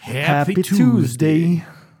Happy Tuesday.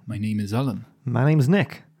 My name is Alan. My name's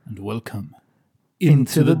Nick. And welcome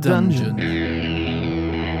Into the dungeon.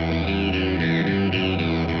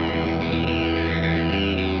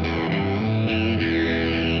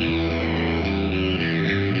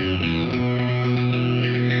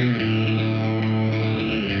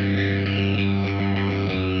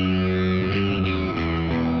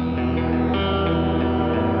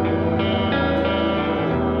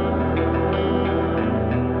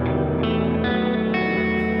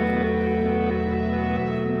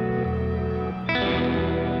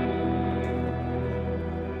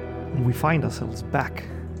 We find ourselves back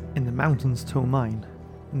in the Mountain's Toe mine,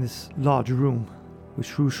 in this large room with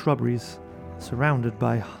shrew shrubberies, surrounded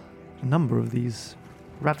by a number of these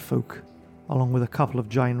rat folk, along with a couple of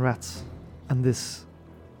giant rats, and this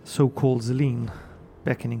so-called Zeline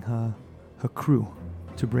beckoning her crew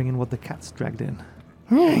to bring in what the cats dragged in.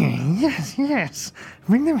 Yes.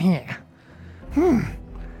 Bring them here.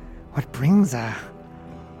 What brings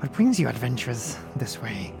you adventurers this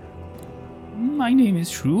way? My name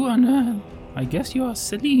is Shrew, and I guess you are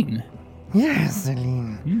Celine. Yes,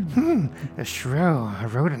 Celine. A shrew, a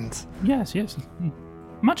rodent. Yes.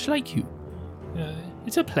 Much like you.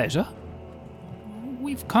 It's a pleasure.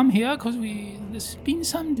 We've come here because there's been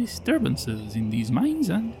some disturbances in these mines,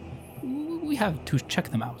 and we have to check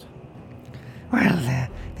them out. Well,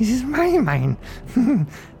 this is my mine.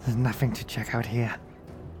 There's nothing to check out here.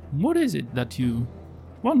 What is it that you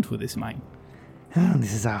want with this mine? Oh,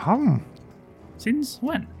 this is our home. Since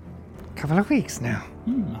when? Couple of weeks now.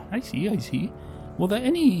 I see. Were there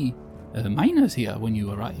any miners here when you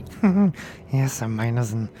arrived? Yes, some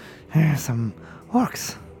miners and some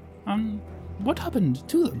orcs. What happened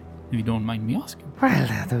to them, if you don't mind me asking?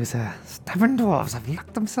 Well, those stubborn dwarves have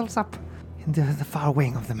locked themselves up in the far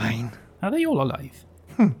wing of the mine. Are they all alive?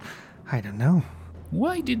 I don't know.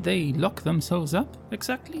 Why did they lock themselves up,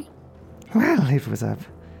 exactly? Well, it was a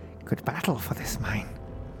good battle for this mine.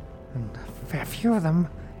 And a fair few of them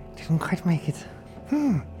didn't quite make it.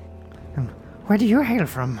 And where do you hail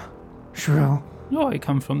from, Shrew? Oh, I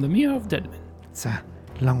come from the Mere of Deadmen. It's a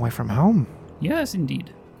long way from home. Yes,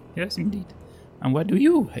 indeed. And where do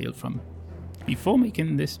you hail from? Before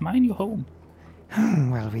making this mine your home?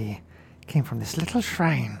 Well, we came from this little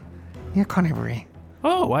shrine near Coneybury.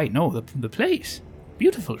 Oh, I know, the place.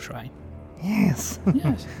 Beautiful shrine. Yes.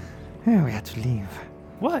 Yes. We had to leave.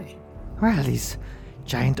 Why? Well, these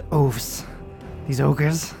giant oafs, these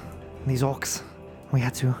ogres, and these orcs. We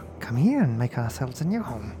had to come here and make ourselves a new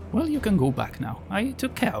home. Well, you can go back now. I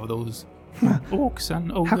took care of those orcs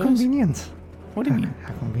and ogres. How convenient. What do you mean?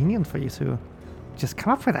 How convenient for you to just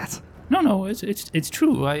come up with that. No, it's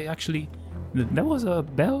true. I actually, there was a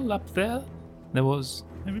bell up there. I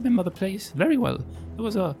remember the place very well. There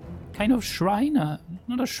was a kind of shrine,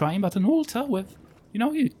 not a shrine, but an altar with,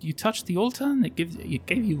 you touch the altar and it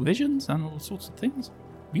gave you visions and all sorts of things.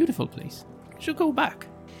 Beautiful place. You should go back.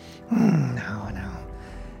 No.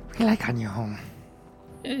 We like our new home.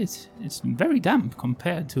 It's very damp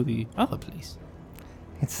compared to the other place.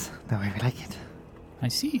 It's the way we like it. I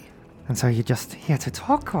see. And so you're just here to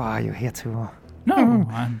talk, or are you here to... No,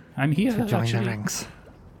 I'm here to join actually. the ranks.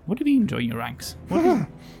 What do you mean join your ranks?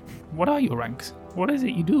 What are your ranks? What is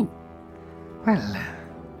it you do? Well,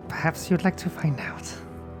 perhaps you'd like to find out.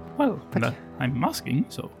 Well, I'm asking,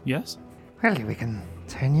 so yes. Well, we can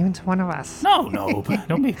turn you into one of us. No,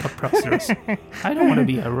 don't be preposterous. I don't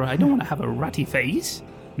want to have a ratty face.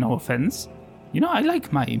 No offense. I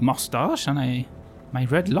like my mustache and my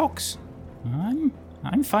red locks.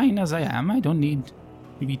 I'm fine as I am. I don't need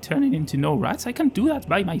to be turning into no rats. I can do that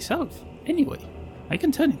by myself. Anyway, I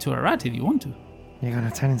can turn into a rat if you want to. You're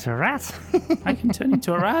gonna turn into a rat? I can turn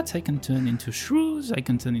into a rat. I can turn into shrews. I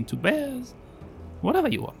can turn into bears. Whatever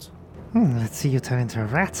you want. Let's see you turn into a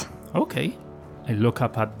rat. Okay. I look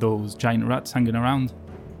up at those giant rats hanging around,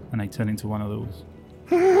 and I turn into one of those.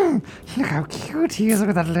 Look how cute he is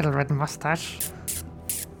with that little red mustache.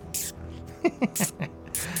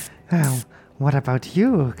 What about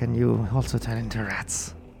you? Can you also turn into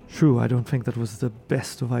rats? True, I don't think that was the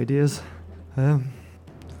best of ideas. No,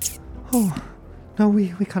 we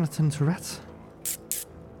cannot turn into rats.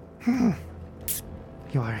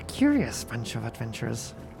 You are a curious bunch of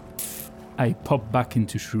adventurers. I pop back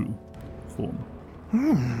into shrew form.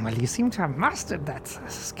 Well, you seem to have mastered that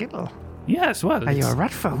skill. Yes, well, are you a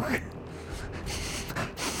rat folk?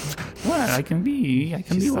 Well, I can be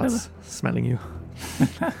whatever. Smelling you.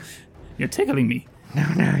 You're tickling me. No,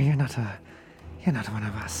 you're not one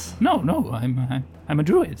of us. No, I'm a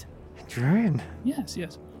druid. A druid? Yes.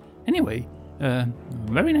 Anyway,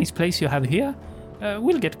 very nice place you have here.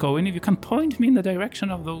 we'll get going. If you can point me in the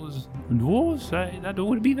direction of those dwarves, that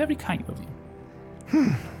would be very kind of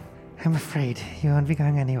you. I'm afraid you won't be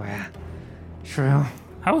going anywhere. True.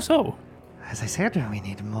 How so? As I said, we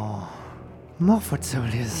need more foot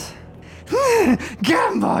soldiers.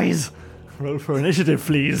 Get 'em, boys! Roll for initiative,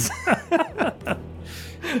 please.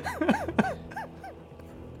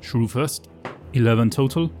 Shrew first. 11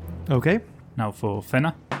 total. Okay. Now for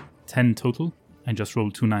Fenna. 10 total. I just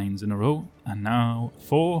rolled 2 9s in a row. And now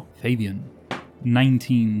for Fabian.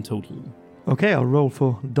 19 total. Okay, I'll roll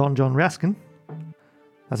for Don John Raskin.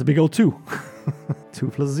 That's a big old 2. 2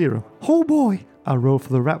 plus 0. Oh boy! I'll roll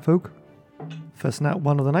for the rat folk. First nat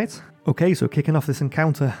one of the night. Okay, so kicking off this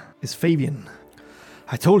encounter is Fabian.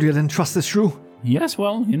 I told you I didn't trust this shrew. Yes,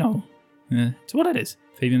 well, it's what it is.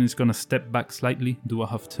 Fabian is going to step back slightly, do a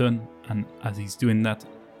half turn, and as he's doing that,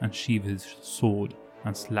 unsheath his sword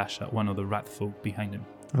and slash at one of the rat folk behind him.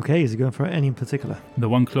 Okay, is he going for any in particular? The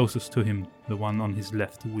one closest to him, the one on his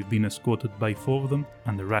left. We've been escorted by 4 of them,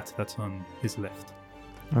 and the rat that's on his left.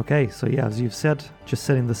 Okay, so yeah, as you've said, just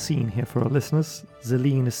setting the scene here for our listeners,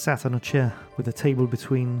 Zeline is sat on a chair with a table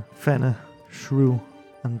between Fenna, Shrew,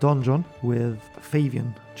 and Don John, with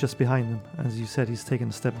Fabian just behind them. As you said, he's taken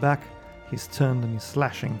a step back, he's turned and he's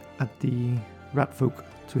slashing at the rat folk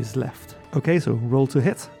to his left. Okay, so roll to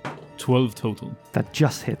hit. 12 total. That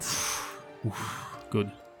just hits. Good.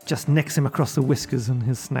 Just nicks him across the whiskers and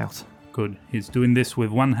his snout. Good. He's doing this with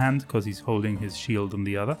one hand because he's holding his shield on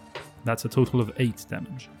the other. That's a total of 8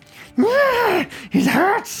 damage. It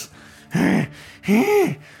hurts!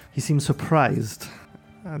 He seems surprised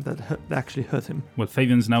that actually hurt him. Well,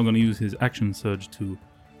 Fabian's now going to use his action surge to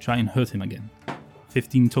try and hurt him again.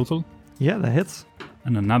 15 total. Yeah, that hits.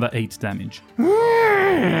 And another 8 damage.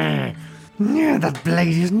 That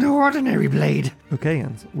blade is no ordinary blade. Okay,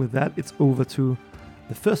 and with that, it's over to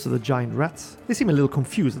the first of the giant rats. They seem a little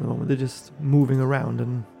confused at the moment. They're just moving around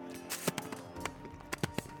and...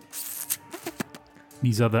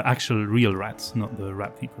 These are the actual real rats, not the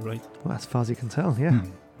rat people, right? Well, as far as you can tell, yeah.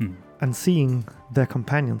 And seeing their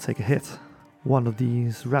companion take a hit, one of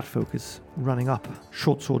these rat folk is running up,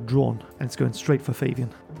 short sword drawn, and it's going straight for Fabian.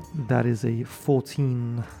 That is a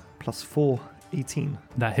 14 plus 4, 18.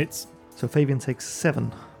 That hits. So Fabian takes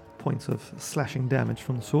 7 points of slashing damage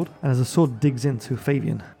from the sword. And as the sword digs into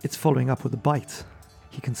Fabian, it's following up with a bite.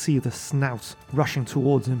 He can see the snout rushing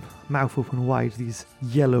towards him, mouth open wide, these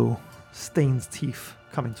yellow stained teeth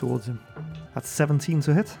coming towards him. That's 17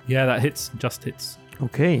 to hit. Yeah, that hits. Just hits.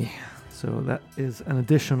 Okay, so that is an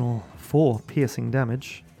additional 4 piercing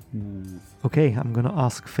damage. Okay, I'm going to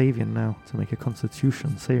ask Fabian now to make a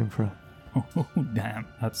constitution saving throw. Oh, damn.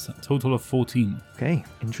 That's a total of 14. Okay,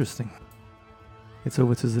 interesting. It's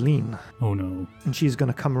over to Zeline. Oh, no. And she's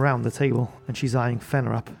going to come around the table and she's eyeing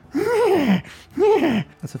Fenna up.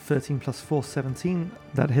 That's a 13 plus 4, 17.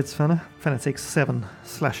 That hits Fenna. Fenna takes 7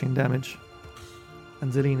 slashing damage.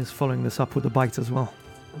 And Zeline is following this up with a bite as well.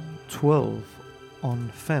 12 on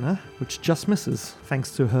Fenna, which just misses,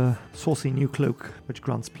 thanks to her saucy new cloak, which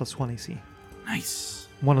grants plus 1 AC. Nice.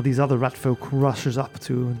 One of these other rat folk rushes up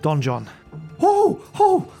to Don John.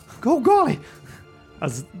 Oh, golly!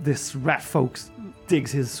 As this rat folk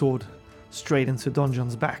digs his sword straight into Don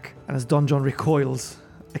John's back. And as Don John recoils,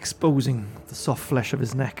 exposing the soft flesh of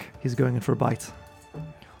his neck, he's going in for a bite.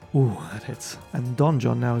 Ooh, that hits. And Don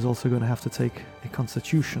John now is also going to have to take a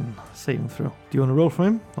constitution saving throw. Do you want to roll for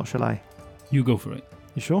him, or shall I? You go for it.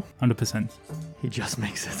 You sure? 100%. He just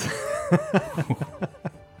makes it.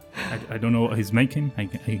 I don't know what he's making. I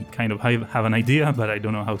kind of have an idea, but I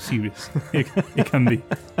don't know how serious it can be.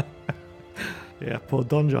 Yeah, poor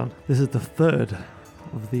Don John. This is the third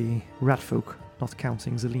of the rat folk, not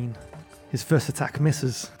counting Zeline. His first attack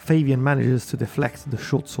misses. Fabian manages to deflect the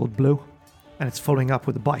short sword blow, and it's following up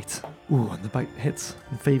with a bite. Ooh, and the bite hits.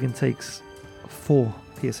 And Fabian takes 4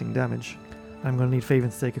 piercing damage. I'm going to need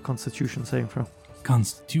Fabian to take a constitution saving throw.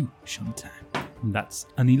 Constitution time. That's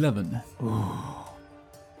an 11. Ooh.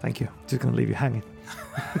 Thank you. Just going to leave you hanging.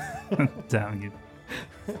 Damn you.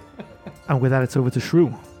 And with that, it's over to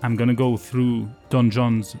Shrew. I'm going to go through Don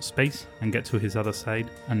John's space and get to his other side.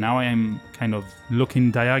 And now I am kind of looking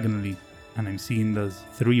diagonally, and I'm seeing there's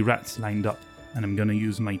 3 rats lined up. And I'm going to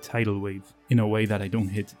use my tidal wave in a way that I don't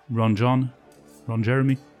hit Ron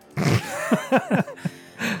Jeremy.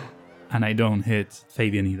 And I don't hit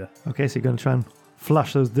Fabian either. Okay, so you're going to try and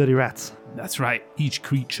flush those dirty rats. That's right. Each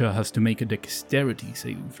creature has to make a dexterity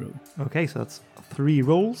saving throw. Okay, so that's 3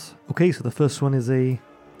 rolls. Okay, so the first one is a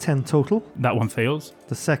 10 total. That one fails.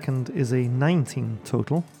 The second is a 19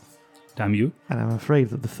 total. Damn you. And I'm afraid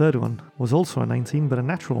that the third one was also a 19, but a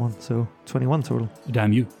natural one, so 21 total.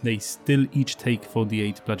 Damn you. They still each take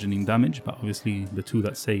 4d8 bludgeoning damage, but obviously the 2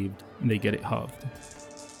 that saved, they get it halved.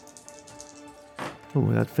 Oh,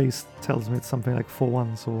 that face tells me it's something like 4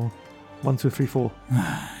 ones or 1, 2, 3, 4.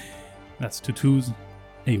 That's 2 2s,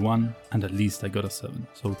 a 1, and at least I got a 7.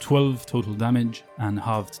 So 12 total damage and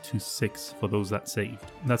halved to 6 for those that saved.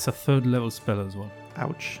 That's a 3rd level spell as well.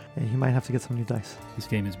 Ouch. Yeah, you might have to get some new dice. This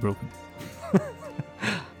game is broken.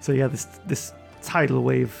 So yeah, this tidal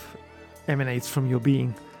wave emanates from your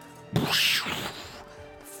being,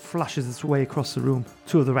 flashes its way across the room.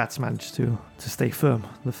 2 of the rats manage to stay firm.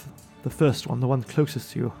 The first one, the one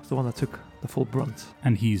closest to you, is the one that took the full brunt.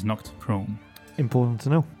 And he's knocked prone. Important to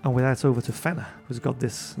know. And with that, it's over to Fenna, who's got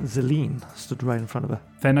this Zeline stood right in front of her.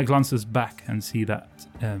 Fenna glances back and see that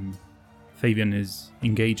Fabian is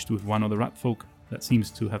engaged with one of the rat folk that seems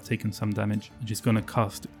to have taken some damage. And she's going to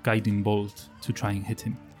cast Guiding Bolt to try and hit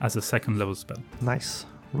him as a 2nd level spell. Nice.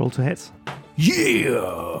 Roll to hit.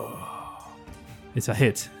 Yeah! It's a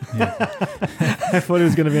hit. Yeah. I thought it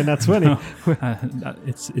was going to be a nat 20. No,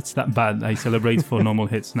 it's that bad. I celebrate for normal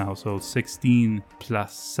hits now. So 16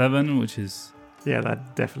 plus 7, which is... Yeah,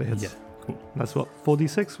 that definitely hits. Yeah, cool. That's what,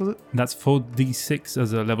 4d6 was it? That's 4d6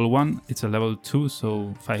 as a level 1. It's a level 2,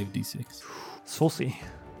 so 5d6. Saucy.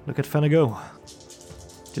 Look at Fenna go.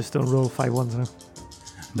 Just don't roll 5 ones now.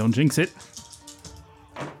 Don't jinx it.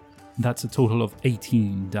 That's a total of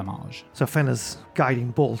 18 damage. So Fenna's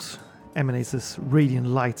Guiding Bolt emanates this radiant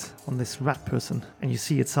light on this rat person, and you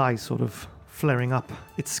see its eyes sort of flaring up,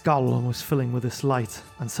 its skull almost filling with this light,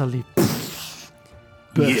 and suddenly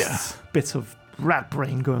bursts bits of rat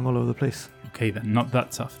brain going all over the place. Okay then, not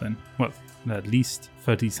that tough then. Well, at least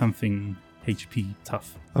 30-something HP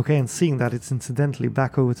tough. Okay, and seeing that, it's incidentally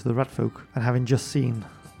back over to the rat folk, and having just seen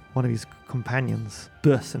one of his companions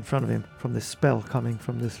burst in front of him from this spell coming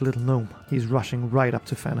from this little gnome, he's rushing right up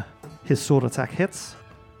to Fenna. His sword attack hits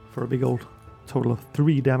for a big old total of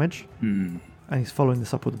 3 damage, and he's following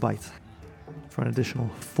this up with a bite for an additional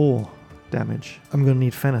 4 damage. I'm going to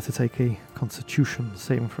need Fenna to take a Constitution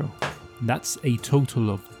saving throw. That's a total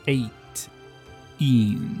of 18.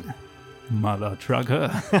 Mother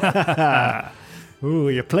trucker. Ooh,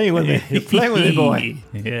 you're playing with me. You're playing with me, boy.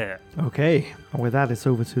 Yeah. Okay, and with that, it's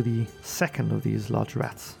over to the second of these large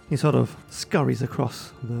rats. He sort of scurries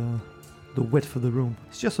across the width of the room.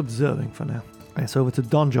 He's just observing for now. And it's over to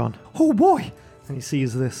Don John. Oh boy! And he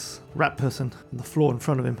sees this rat person on the floor in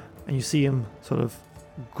front of him. And you see him sort of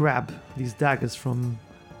grab these daggers from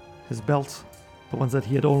his belt. The ones that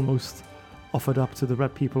he had almost offered up to the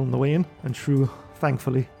rat people on the way in. And Shrew,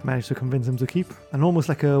 thankfully, managed to convince him to keep. And almost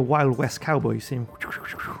like a Wild West cowboy, you see him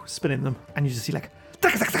spinning them. And you just see like...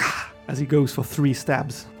 as he goes for 3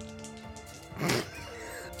 stabs.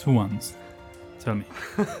 2 ones. Tell me.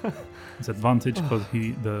 It's advantage because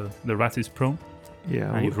the rat is prone.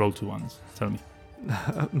 Yeah. And you've rolled 2 ones. Tell me.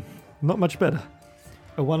 Not much better.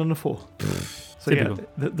 A 1 and a 4. So Typical.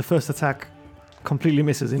 yeah, the first attack completely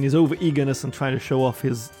misses in his over-eagerness and trying to show off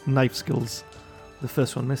his knife skills. The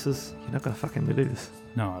first one misses. You're not going to fucking believe this.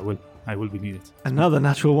 No, I will. I will believe it. Another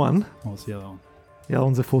natural 1. What's the other one? The other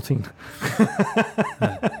one's a 14.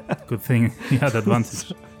 Good thing he had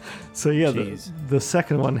advantage. So yeah, Jeez. the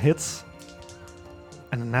second one hits.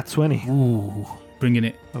 And a nat 20. Ooh, bringing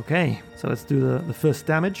it. Okay, so let's do the first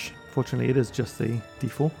damage. Fortunately, it is just a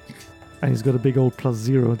d4. And he's got a big old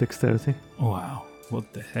 +0 dexterity. Wow,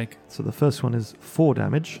 what the heck? So the first one is 4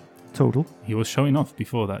 damage total. He was showing off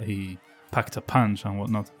before that he packed a punch and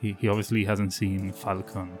whatnot. He obviously hasn't seen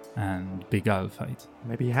Falcon and Big Al fight.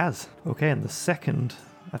 Maybe he has. Okay, and the second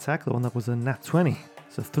attack, the one that was a nat 20.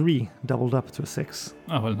 So 3 doubled up to a 6.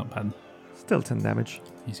 Oh, well, not bad. Still 10 damage.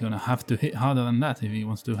 He's going to have to hit harder than that if he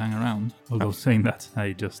wants to hang around. Although saying that,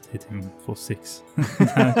 I just hit him for 6.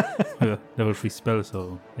 Level 3 spell,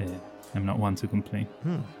 so I'm not one to complain.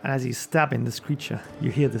 And as he's stabbing this creature, you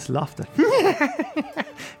hear this laughter.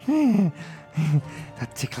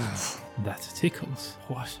 That tickles. That tickles.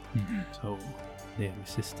 What? So they're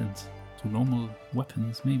resistant to normal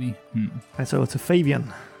weapons, maybe? And so to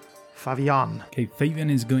Fabian. Fabian. Okay, Fabian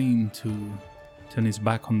is going to turn his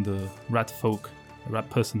back on the rat folk, the rat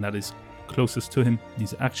person that is closest to him.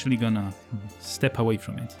 He's actually gonna step away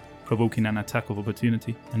from it, provoking an attack of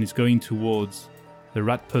opportunity, and he's going towards the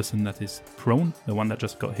rat person that is prone, the one that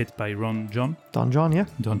just got hit by Don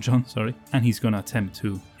John, sorry. And he's gonna attempt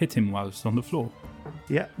to hit him whilst on the floor.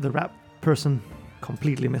 Yeah, the rat person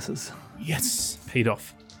completely misses. Yes, paid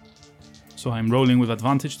off. So I'm rolling with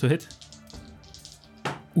advantage to hit.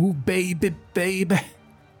 Ooh, baby.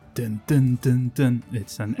 Dun, dun, dun, dun.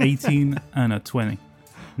 It's an 18 and a 20.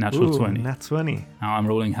 Natural 20. Nat 20. Now I'm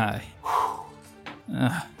rolling high.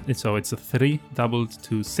 It's a 3 doubled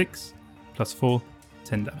to 6 plus 4,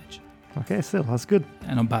 10 damage. Okay, still, that's good.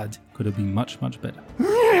 And not bad. Could have been much, much better.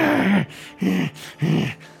 You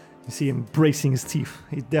see him bracing his teeth.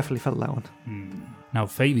 He definitely felt that one. Now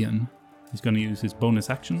Fabian is going to use his bonus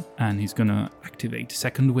action and he's going to activate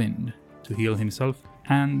Second Wind to heal himself.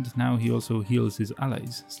 And now he also heals his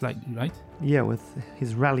allies slightly, right? Yeah, with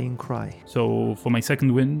his rallying cry. So for my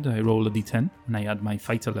Second Wind, I roll a d10 and I add my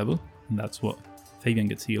fighter level. And that's what Fabian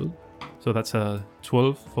gets healed. So that's a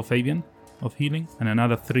 12 for Fabian of healing. And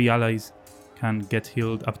another 3 allies can get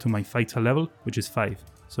healed up to my fighter level, which is 5.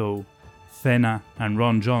 So Fena and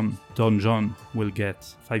Don John will get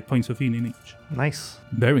 5 points of healing each. Nice.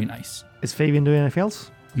 Very nice. Is Fabian doing anything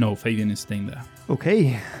else? No, Fabian is staying there.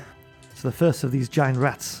 Okay. So the first of these giant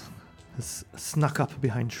rats has snuck up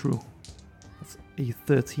behind Shrew. That's a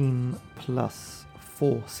 13 plus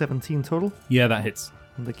 4, 17 total. Yeah, that hits.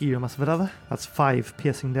 And the Giro Masvarada. That's 5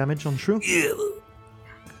 piercing damage on Shrew.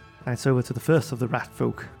 And it's over to the first of the rat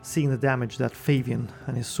folk. Seeing the damage that Fabian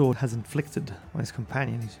and his sword has inflicted on his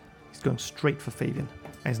companion, he's going straight for Fabian.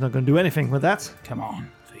 And he's not going to do anything with that. Come on,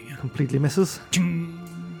 Fabian. Completely misses. Ching.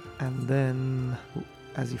 And then,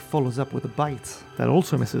 as he follows up with a bite, that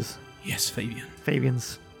also misses. Yes, Fabian.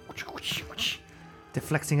 Fabian's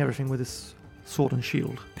deflecting everything with his sword and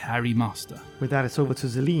shield. Parry master. With that, it's over to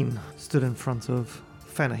Zeline, stood in front of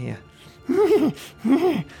Fenna here.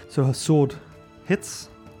 So her sword hits,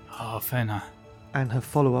 Oh, Fena. and her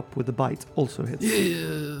follow-up with the bite also hits.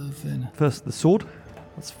 Yeah, Fena. First, the sword.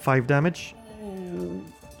 That's 5 damage.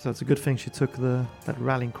 So it's a good thing she took that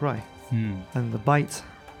rallying cry. And the bite,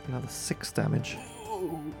 another 6 damage.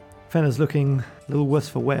 Fenna's looking a little worse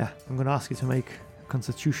for wear. I'm going to ask you to make a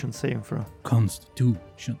Constitution saving throw.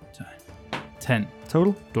 Constitution time. 10.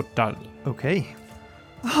 Total? Total. Okay.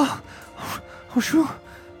 Oh, sure.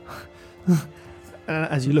 And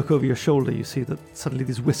as you look over your shoulder, you see that suddenly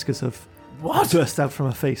these whiskers have What? burst out from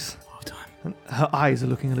her face. Hold on. And her eyes are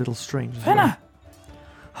looking a little strange. as Fena!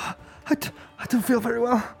 well. I don't feel very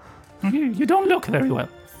well. You don't look very well.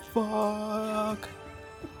 Fuck.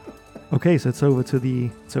 Okay, so it's over to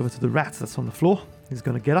the rat that's on the floor. He's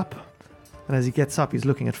going to get up. And as he gets up, he's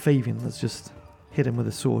looking at Fabian that's just hit him with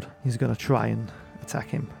his sword. He's going to try and attack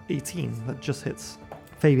him. 18, that just hits.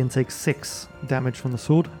 Fabian takes 6 damage from the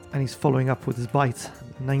sword, and he's following up with his bite.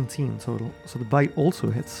 19 total. So the bite also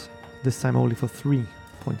hits. This time only for 3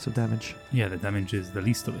 points of damage. Yeah, the damage is the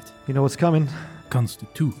least of it. You know what's coming?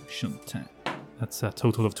 Constitution time. That's a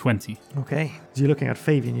total of 20. Okay. As you're looking at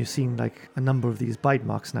Fabian, you've seen like a number of these bite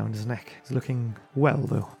marks now in his neck. He's looking well,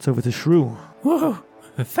 though. It's over to Shrew. Whoa!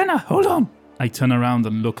 Fena, hold on! I turn around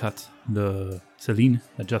and look at the Celine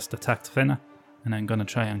that just attacked Fena, and I'm gonna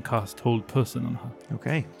try and cast Hold Person on her.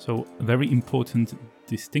 Okay. So, a very important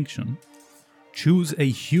distinction. Choose a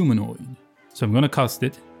humanoid. So I'm gonna cast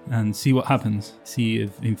it and see what happens. See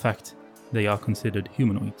if, in fact, they are considered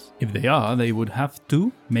humanoids. If they are, they would have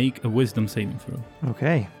to make a wisdom saving throw.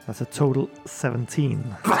 Okay. That's a total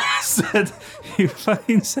 17. Said you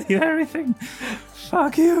fucking say everything.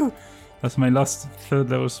 Fuck you. That's my last 3rd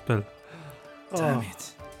level spell. Damn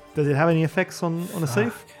it. Does it have any effects on a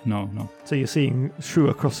save? No. So you're seeing Shrew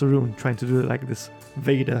across the room trying to do like this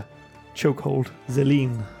Vader chokehold.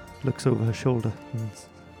 Zeline looks over her shoulder and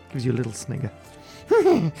gives you a little snigger.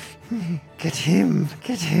 Get him.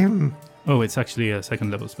 Oh, it's actually a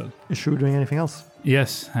 2nd level spell. Is Shrew doing anything else?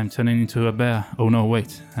 Yes, I'm turning into a bear. Oh no,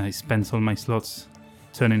 wait. I spent all my slots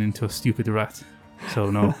turning into a stupid rat.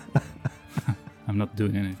 So no. I'm not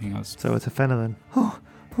doing anything else. So it's a Fenna then. Oh,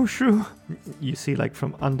 Shrew. You see like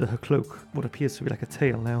from under her cloak what appears to be like a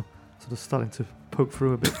tail now. Sort of starting to poke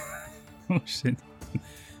through a bit. Oh shit.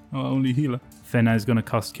 Oh, only healer. Fena is gonna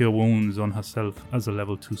cast Cure Wounds on herself as a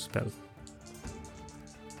level 2 spell.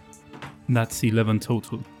 That's 11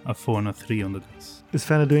 total. A 4 and a 3 on the dice. Is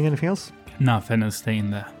Fenna doing anything else? Nah, Fena's staying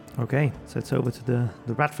there. Okay, so it's over to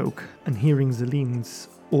the rat folk. And hearing Zeline's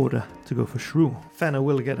order to go for Shrew, Fenna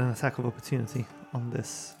will get an attack of opportunity on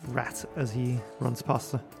this rat as he runs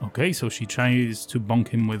past her. Okay, so she tries to bonk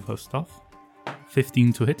him with her staff.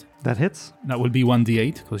 15 to hit. That hits. That will be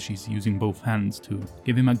 1d8 because she's using both hands to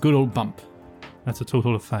give him a good old bump. That's a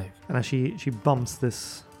total of 5. And as she bumps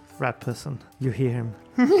this rat person, you hear him.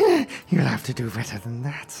 You'll have to do better than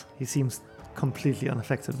that. He seems completely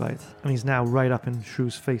unaffected by it. And he's now right up in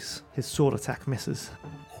Shrew's face. His sword attack misses,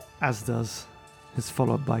 as does his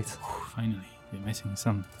follow-up bite. Finally, we're missing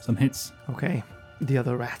some hits. Okay, the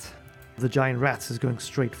other rat. The giant rat is going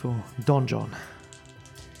straight for Don John.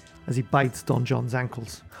 as he bites Don John's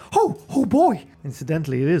ankles. Oh boy!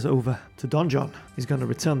 Incidentally, it is over to Don John. He's going to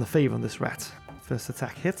return the favor on this rat. First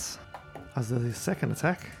attack hits, as does his second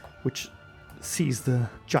attack, which sees the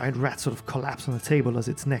giant rat sort of collapse on the table as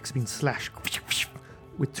its neck's been slashed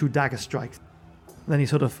with 2 dagger strikes. Then he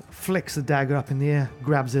sort of flicks the dagger up in the air,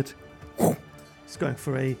 grabs it. He's going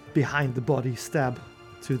for a behind-the-body stab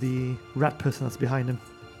to the rat person that's behind him,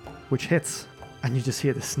 which hits, and you just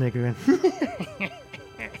hear the snigger and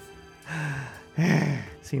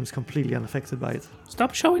seems completely unaffected by it.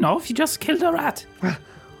 Stop showing off, you just killed a rat.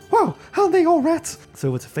 Wow, aren't they all rats? It's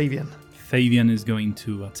over to Fabian. Fabian is going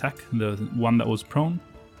to attack the one that was prone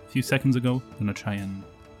a few seconds ago. Gonna try and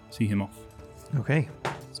see him off. Okay.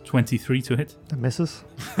 It's 23 to hit. That misses.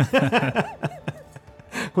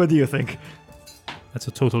 What do you think? That's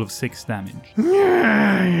a total of 6 damage.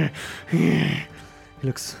 He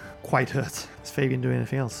looks quite hurt. Is Fabian doing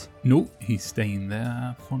anything else? No, he's staying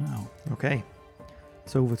there for now. Okay.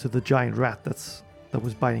 So over to the giant rat that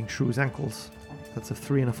was biting Shrew's ankles. That's a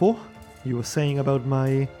 3 and a 4. You were saying about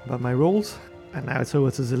my rolls, and now it's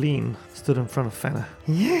over to Zelene, stood in front of Fenna.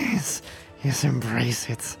 Yes, embrace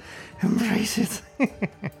it. Embrace it.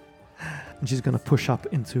 And she's going to push up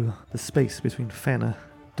into the space between Fenna,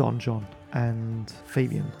 Don John, and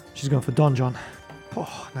Fabian. She's going for Don John.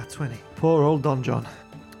 Oh, not 20. Poor old Don John.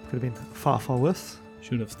 Could have been far, far worse.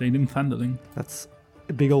 Should have stayed in Fandling. That's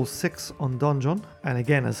a big old 6 on Don John. And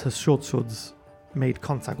again, as her short swords made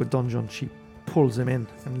contact with Don John, she pulls him in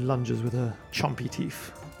and lunges with her chompy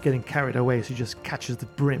teeth. Getting carried away, she just catches the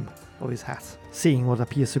brim of his hat. Seeing what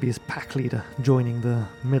appears to be his pack leader joining the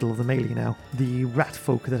middle of the melee now, the rat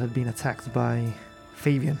folk that had been attacked by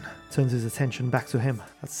Fabian turns his attention back to him.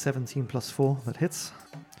 That's 17 plus 4, that hits.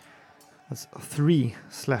 That's 3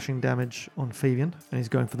 slashing damage on Fabian, and he's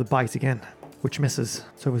going for the bite again, which misses.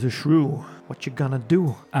 So over to Shrew. What you gonna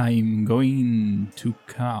do? I'm going to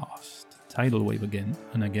cast Tidal Wave again,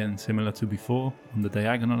 and again, similar to before, on the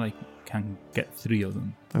diagonal I can get 3 of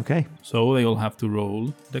them. Okay. So they all have to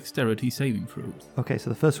roll dexterity saving throws. Okay, so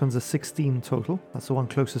the first one's a 16 total. That's the one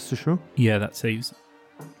closest to Shrew. Yeah, that saves.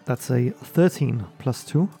 That's a 13 plus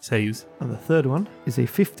 2. Saves. And the third one is a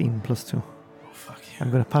 15 plus 2. Oh, fuck yeah.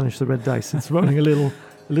 I'm going to punish the red dice. It's rolling a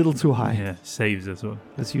little too high. Yeah, saves as well.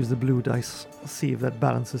 Let's use the blue dice. See if that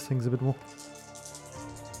balances things a bit more.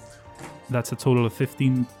 That's a total of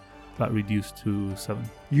 15, but reduced to 7.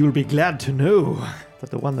 You'll be glad to know that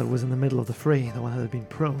the one that was in the middle of the fray, the one that had been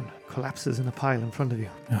prone, collapses in a pile in front of you.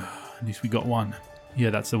 At least we got one. Yeah,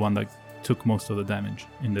 that's the one that took most of the damage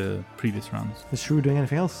in the previous rounds. Is Shrew doing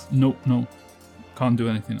anything else? No. Can't do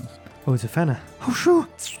anything else. Oh, it's a Fenna. Oh, Shrew.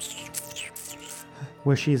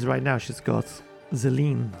 Where she is right now, she's got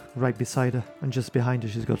Zelene right beside her, and just behind her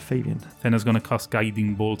she's got Fabian. Fenna's gonna cast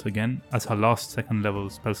Guiding Bolt again as her last 2nd level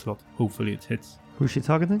spell slot. Hopefully it hits. Who's she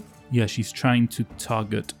targeting? Yeah, she's trying to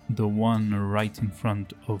target the one right in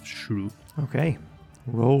front of Shrew. Okay.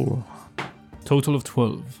 Roll. Total of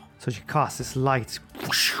 12. So she casts this light.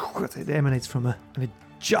 It emanates from her, and it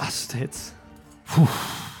just hits.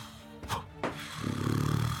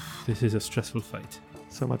 This is a stressful fight.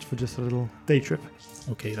 So much for just a little day trip.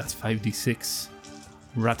 Okay, that's 5d6.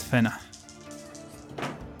 Rat Fenna.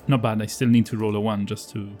 Not bad. I still need to roll a 1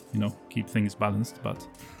 just to, keep things balanced, but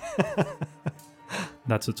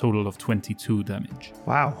that's a total of 22 damage.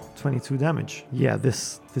 Wow, 22 damage. Yeah,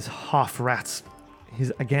 this half rat,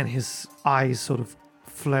 his eyes sort of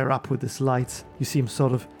flare up with this light. You see him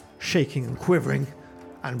sort of shaking and quivering,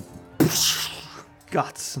 and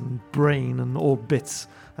guts and brain and all bits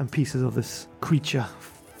and pieces of this creature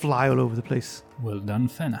fly all over the place. Well done,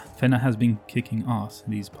 Fenna. Fenna has been kicking ass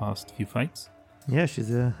these past few fights. Yeah,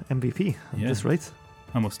 she's a MVP at this rate.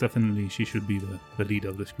 Almost definitely she should be the leader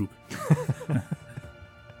of this group.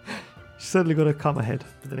 She's certainly got to come ahead.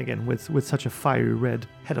 But then again, with such a fiery red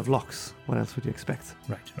head of locks, what else would you expect?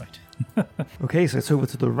 Right. Okay, so it's over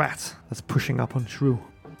to the rat that's pushing up on Shrew.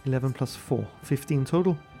 11 plus 4. 15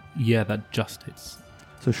 total? Yeah, that just hits.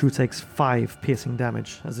 So Shrew takes 5 piercing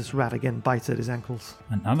damage as this rat again bites at his ankles.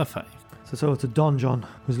 Another 5. So it's over to Don John,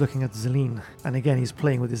 who's looking at Zelene. And again, he's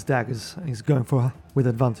playing with his daggers, and he's going for her with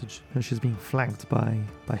advantage. And she's being flanked by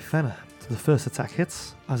Fenna. So the first attack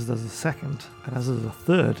hits, as does the second, and as does the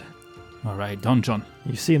third. All right, Don John.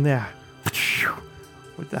 You see him there,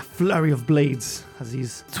 with that flurry of blades, as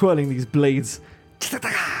he's twirling these blades.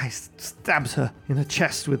 He stabs her in her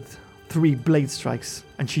chest with 3 blade strikes,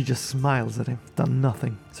 and she just smiles at him. Done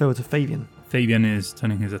nothing. So it's a Fabian. Fabian is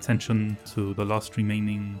turning his attention to the last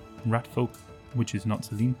remaining rat folk, which is not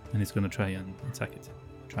Zelene, and is going to try and attack it.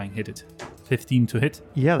 Try and hit it. 15 to hit.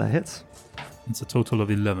 Yeah, that hits. It's a total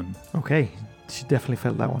of 11. Okay, She definitely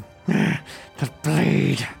felt that one. The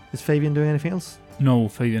blade. Is Fabian doing anything else? No,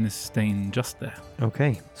 Fabian is staying just there.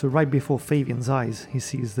 Okay, so right before Fabian's eyes, he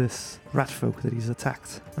sees this rat folk that he's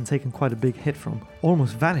attacked and taken quite a big hit from.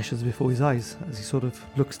 Almost vanishes before his eyes as he sort of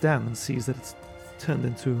looks down and sees that it's turned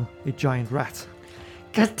into a giant rat.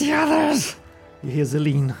 Get the others. You hear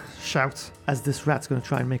Zelene shout as this rat's going to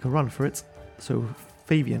try and make a run for it. So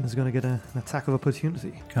Fabian is going to get an attack of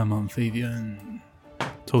opportunity. Come on, Fabian.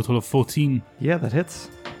 Total of 14. Yeah, that hits.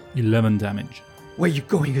 11 damage. Where you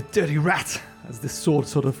going, you dirty rat? As this sword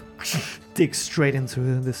sort of digs straight into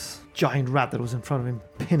this giant rat that was in front of him,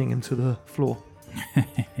 pinning him to the floor.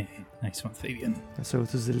 Nice one, Fabian. And so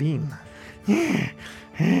to Zelene.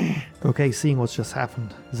 Okay, seeing what's just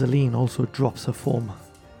happened, Zelene also drops her form.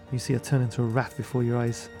 You see her turn into a rat before your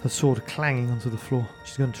eyes, her sword clanging onto the floor.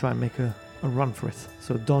 She's going to try and make a run for it.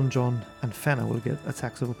 So Don John and Fenna will get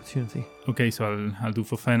attacks of opportunity. Okay, so I'll do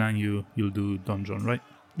for Fenna and you'll do Don John, right?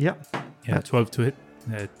 Yep. Yeah, 12 to hit.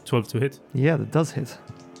 12 to hit. Yeah, that does hit.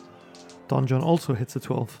 Don John also hits a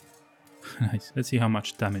 12. Nice. Let's see how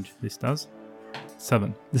much damage this does.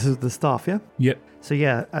 7. This is the staff, yeah? Yep. So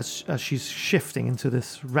yeah, as she's shifting into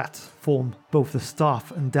this rat form, both the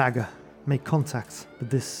staff and dagger make contact, but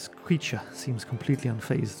this creature seems completely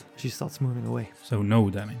unfazed. She starts moving away. So no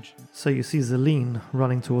damage. So you see Zelene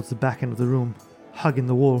running towards the back end of the room, hugging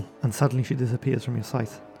the wall, and suddenly she disappears from your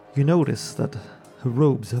sight. You notice that her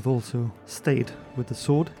robes have also stayed with the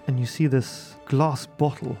sword, and you see this glass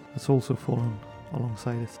bottle that's also fallen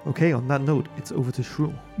alongside it. Okay, on that note, it's over to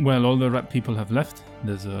Shrew. Well, all the rat people have left.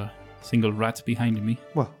 There's a single rat behind me.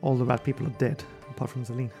 Well, all the rat people are dead, apart from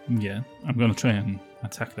Zelene. Yeah, I'm gonna try and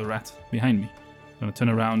attack the rat behind me. I'm gonna turn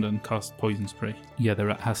around and cast poison spray. Yeah, the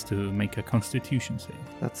rat has to make a constitution save.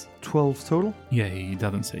 That's 12 total? Yeah, he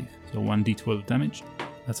doesn't save. So 1d12 damage.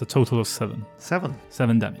 That's a total of 7. 7.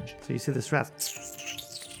 7 damage. So you see this rat,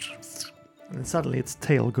 and then suddenly its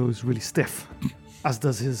tail goes really stiff, as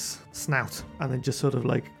does his snout, and then just sort of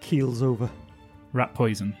like keels over. Rat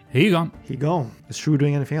poison. Here you gone. He gone. Is Shrew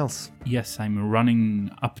doing anything else? Yes, I'm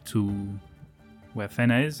running up to where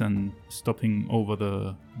Fenna is and stopping over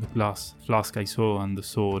the glass flask I saw and the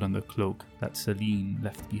sword and the cloak that Celine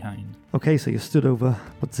left behind. Okay, so you stood over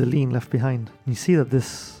what Zelene left behind. You see that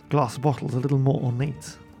this glass bottle is a little more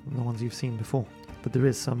ornate than the ones you've seen before, but there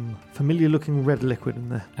is some familiar looking red liquid in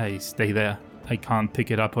there. I stay there. I can't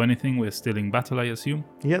pick it up or anything. We're still in battle, I assume.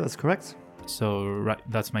 Yeah, that's correct. So, right,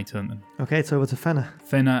 that's my turn then. Okay, it's over to Fenna.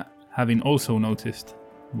 Fenna, having also noticed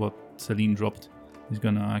what Celine dropped, is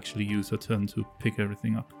going to actually use her turn to pick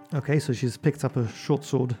everything up. Okay, so she's picked up a short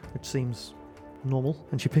sword, which seems normal,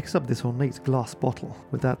 and she picks up this ornate glass bottle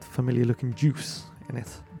with that familiar looking juice in it.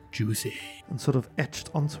 Juicy. And sort of etched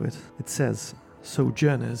onto it, it says,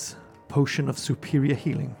 Sojourners, potion of superior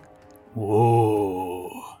healing. Whoa.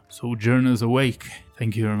 Sojourners awake.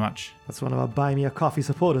 Thank you very much. That's one of our Buy Me a Coffee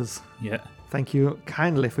supporters. Yeah. Thank you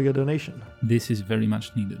kindly for your donation. This is very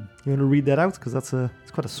much needed. You want to read that out? Because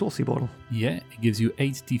it's quite a saucy bottle. Yeah, it gives you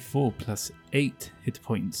 8d4 plus 8 hit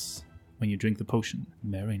points when you drink the potion.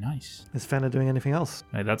 Very nice. Is Fenna doing anything else?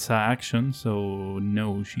 Right, that's her action, so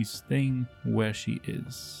no, she's staying where she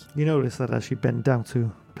is. You notice that as she bent down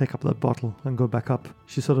to pick up that bottle and go back up,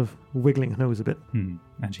 she's sort of wiggling her nose a bit. And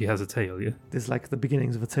she has a tail, yeah? There's like the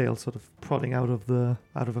beginnings of a tail sort of prodding out of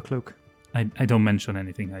her cloak. I don't mention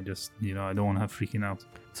anything, I just, I don't want her freaking out.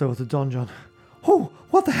 It's over to Don John. Oh,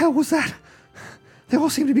 what the hell was that? They all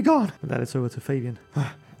seem to be gone. And then it's over to Fabian.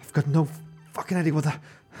 I've got no fucking idea what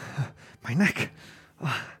my neck.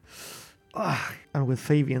 And with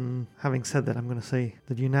Fabian having said that, I'm going to say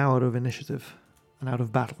that you're now out of initiative and out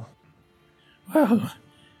of battle. Well,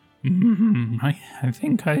 I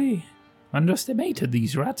think I underestimated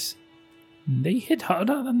these rats. They hit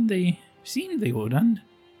harder than they seemed they would, and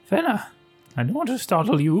Fenna, I don't want to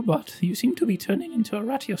startle you, but you seem to be turning into a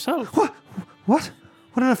rat yourself. What? What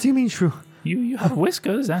on earth do you mean, Shrew? You have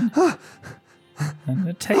whiskers and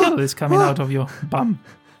a tail is coming out of your bum.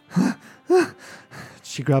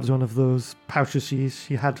 She grabs one of those pouches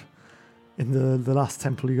she had in the last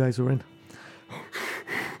temple you guys were in.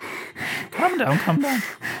 Calm down.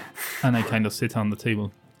 And I kind of sit on the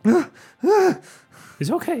table.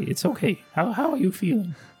 It's okay. How are you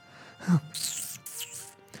feeling?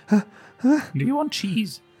 Do you want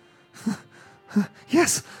cheese?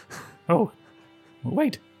 Yes. Oh,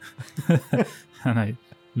 wait. And I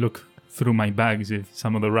look through my bags if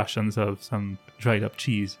some of the Russians have some dried up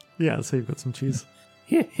cheese. Yeah, so you've got some cheese.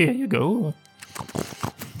 Here you go.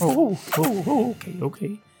 Oh,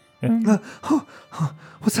 okay.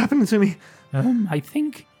 What's happening to me? I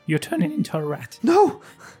think you're turning into a rat. No!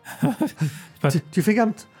 But do you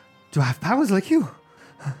think Do I have powers like you?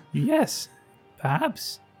 Yes,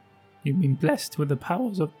 perhaps. You've been blessed with the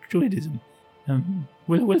powers of druidism.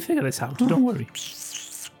 We'll figure this out. Don't worry.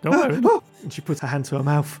 Don't worry. And she puts her hand to her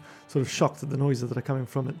mouth, sort of shocked at the noises that are coming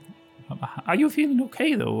from it. Are you feeling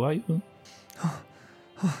okay, though? Are you?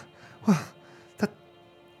 Well, that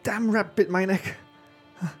damn rat bit my neck.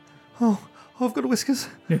 I've got whiskers.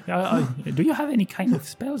 Do you have any kind of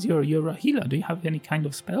spells? You're a healer. Do you have any kind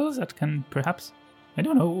of spells that can perhaps, I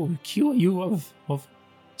don't know, cure you of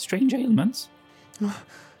strange ailments?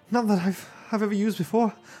 None that I've ever used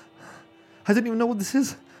before. I didn't even know what this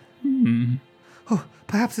is. Oh,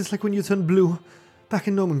 perhaps it's like when you turn blue back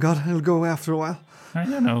in Nomengard and it'll go away after a while. I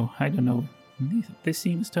don't know. This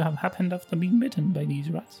seems to have happened after being bitten by these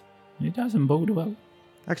rats. It doesn't bode well.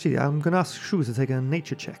 Actually, I'm going to ask Shu to take a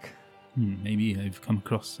nature check. Maybe I've come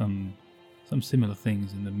across some similar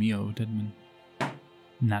things in the Mio Deadman.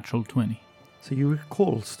 Natural 20. So you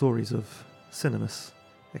recall stories of Cinemus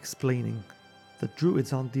explaining that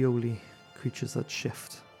druids aren't the only creatures that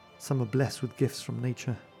shift. Some are blessed with gifts from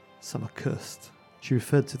nature, some are cursed. She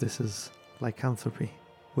referred to this as lycanthropy,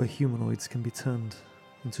 where humanoids can be turned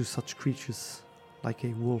into such creatures like a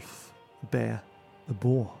wolf, a bear, a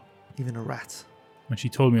boar, even a rat. When she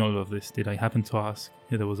told me all of this, did I happen to ask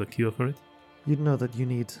if there was a cure for it? You'd know that you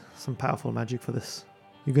need some powerful magic for this.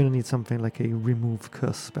 You're going to need something like a remove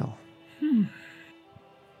curse spell.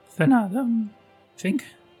 Then I think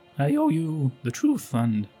I owe you the truth,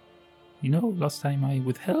 and last time I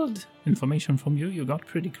withheld information from you, you got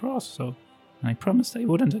pretty cross, so I promised I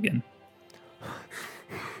wouldn't again.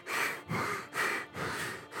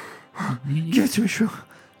 Give it to me, Shu.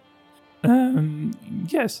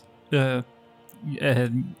 Yes. It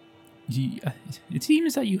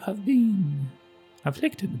seems that you have been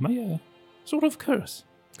afflicted by a sort of curse.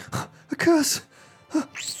 A curse?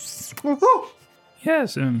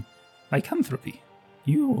 Yes, lycanthropy.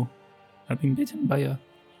 You have been bitten by a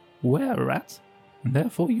were-rat, and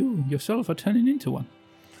therefore you yourself are turning into one.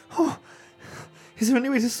 Oh, is there any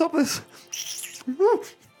way to stop this?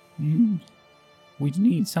 We'd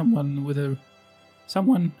need someone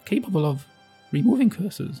capable of removing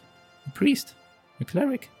curses. A priest, a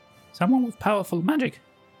cleric, someone with powerful magic.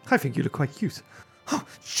 I think you look quite cute. Oh,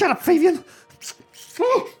 shut up, Fabian!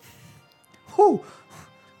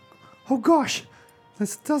 Oh gosh,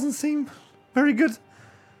 this doesn't seem very good.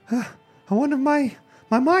 I wonder if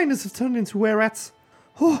my miners have turned into were-rats.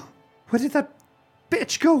 Oh, where did that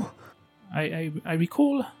bitch go? I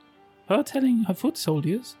recall her telling her foot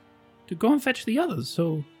soldiers to go and fetch the others,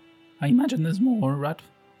 so I imagine there's more rat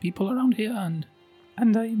people around here, and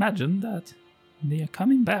I imagine that they are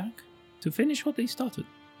coming back to finish what they started.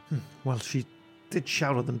 Well, she did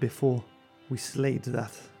shout at them before we slayed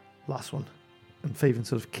that last one. And Fabian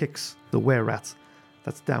sort of kicks the were-rat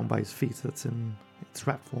that's down by his feet, that's in its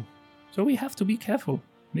rat form. So we have to be careful.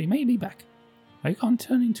 They may be back. I can't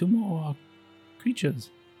turn into more creatures.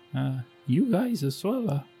 You guys as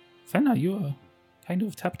well. Fenna, you're kind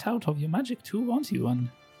of tapped out of your magic too, aren't you? And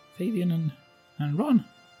Fabian and Ron.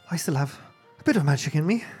 I still have a bit of magic in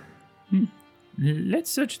me. Let's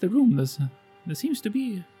search the room. There seems to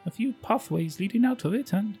be a few pathways leading out of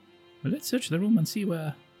it, and let's search the room and see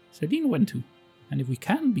where Celine went to. And if we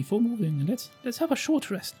can, before moving, let's have a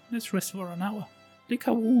short rest. Let's rest for an hour. Lick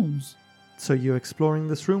our wounds. So you're exploring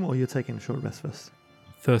this room, or you're taking a short rest first?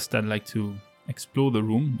 First, I'd like to explore the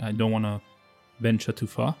room. I don't want to venture too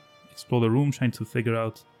far. Explore the room, trying to figure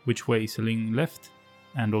out which way Celine left,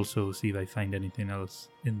 and also see if I find anything else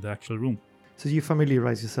in the actual room. So you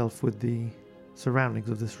familiarize yourself with the surroundings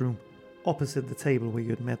of this room. Opposite the table where you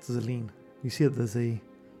had met Celine, you see that there's a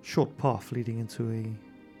short path leading into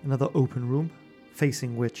another open room,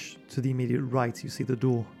 facing which, to the immediate right, you see the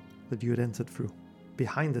door that you had entered through.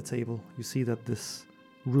 Behind the table, you see that this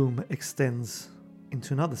room extends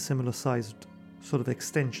into another similar-sized sort of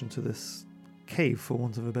extension to this cave, for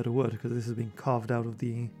want of a better word, because this has been carved out of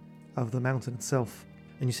the mountain itself.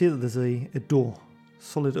 And you see that there's a door,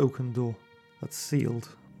 solid oaken door,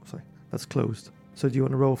 that's closed. So do you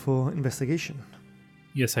want to roll for investigation?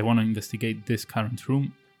 Yes, I want to investigate this current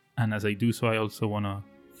room, and as I do so, I also want to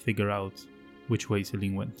figure out which way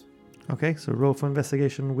Celine went. Okay, so roll for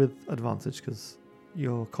investigation with advantage, because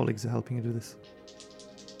your colleagues are helping you do this.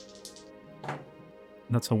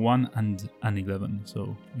 That's a 1 and an 11,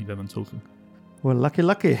 so 11 total. Well,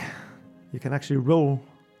 lucky. You can actually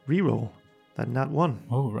re-roll that nat 1.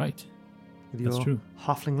 Oh, right. With That's your true.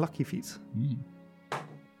 halfling lucky feat.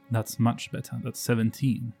 That's much better. That's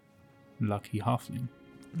 17. Lucky halfling.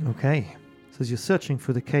 Okay. So as you're searching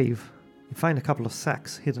through the cave, you find a couple of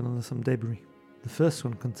sacks hidden under some debris. The first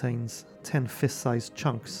one contains 10 fist-sized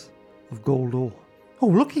chunks of gold ore. Oh,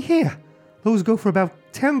 looky here! Those go for about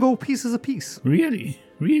 10 gold pieces apiece. Really?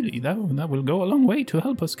 Really? That will go a long way to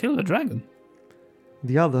help us kill the dragon.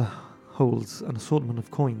 The other holds an assortment of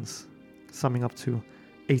coins, summing up to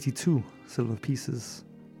 82 silver pieces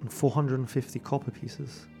and 450 copper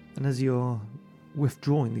pieces. And as you're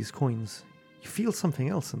withdrawing these coins, you feel something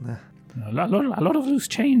else in there. A lot of loose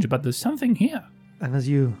change, but there's something here. And as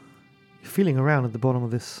you're feeling around at the bottom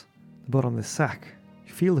of this sack,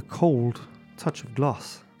 you feel the cold touch of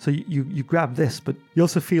glass. So you grab this, but you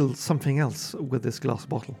also feel something else with this glass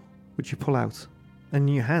bottle, which you pull out. And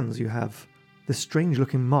in your hands you have this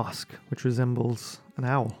strange-looking mask, which resembles an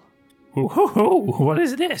owl. Oh, what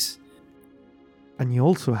is this? And you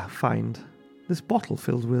also find this bottle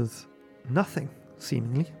filled with nothing,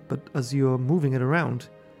 seemingly. But as you're moving it around,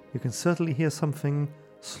 you can certainly hear something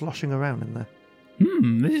sloshing around in there.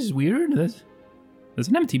 This is weird. There's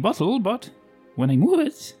an empty bottle, but when I move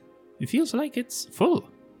it, it feels like it's full.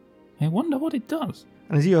 I wonder what it does.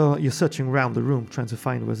 And as you're searching around the room, trying to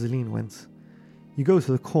find where Zelene went, you go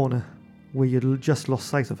to the corner where you'd just lost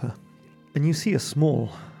sight of her. And you see a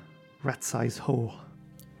small, rat-sized hole.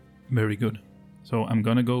 Very good. So I'm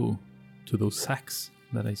gonna go to those sacks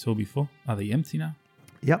that I saw before. Are they empty now?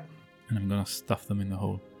 Yep. And I'm gonna stuff them in the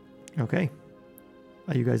hole. Okay.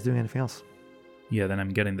 Are you guys doing anything else? Yeah, then I'm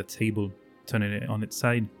getting the table, turning it on its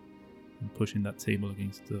side, and pushing that table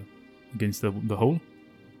against the hole.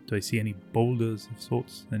 Do I see any boulders of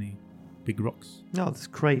sorts? Any big rocks? No, there's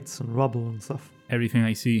crates and rubble and stuff. Everything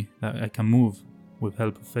I see that I can move with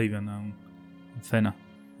help of Fabian and Fenna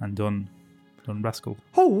and Don Rascal.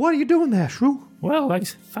 Oh, what are you doing there, Shrew? Well, I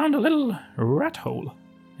found a little rat hole,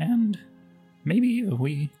 and maybe if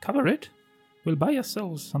we cover it, we'll buy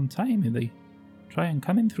ourselves some time if they try and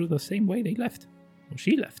come in through the same way they left, or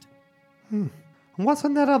she left. And what's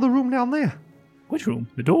in that other room down there? Which room?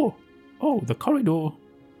 The door? Oh, the corridor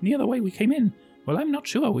near the way we came in. Well, I'm not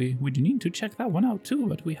sure. We need to check that one out too,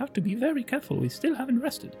 but we have to be very careful. We still haven't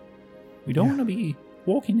rested. We don't want to be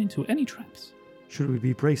walking into any traps. Should we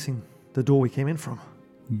be bracing the door we came in from?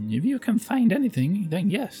 If you can find anything, then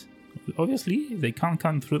yes. Obviously, if they can't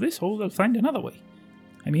come through this hole, they'll find another way.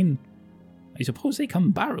 I mean, I suppose they can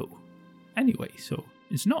burrow. Anyway, so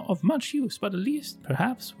it's not of much use, but at least,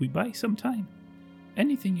 perhaps, we buy some time.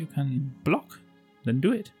 Anything you can block, then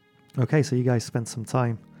do it. Okay, so you guys spent some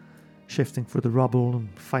time shifting through the rubble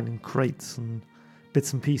and finding crates and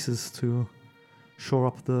bits and pieces to shore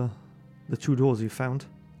up the two doors you found.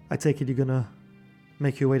 I take it you're gonna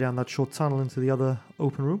make your way down that short tunnel into the other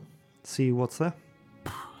open room, see what's there?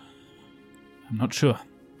 I'm not sure,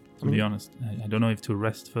 to be honest. I don't know if to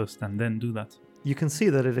rest first and then do that. You can see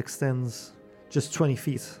that it extends just 20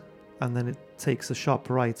 feet, and then it takes a sharp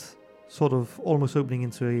right, sort of almost opening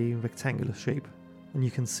into a rectangular shape. And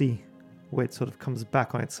you can see where it sort of comes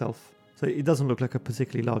back on itself. So it doesn't look like a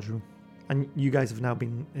particularly large room. And you guys have now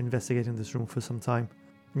been investigating this room for some time,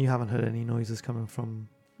 and you haven't heard any noises coming from...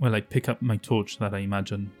 Well, I pick up my torch that I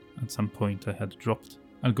imagine at some point I had dropped.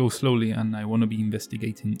 I'll go slowly, and I want to be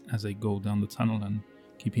investigating as I go down the tunnel and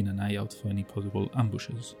keeping an eye out for any possible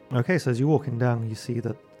ambushes. Okay, so as you're walking down, you see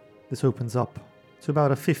that this opens up to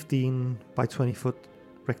about a 15 by 20 foot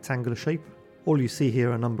rectangular shape. All you see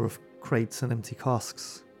here are a number of crates and empty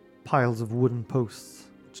casks, piles of wooden posts,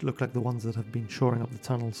 which look like the ones that have been shoring up the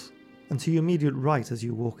tunnels. And to your immediate right as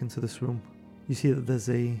you walk into this room, you see that there's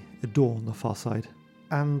a door on the far side.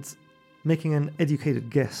 And making an educated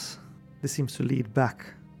guess, this seems to lead back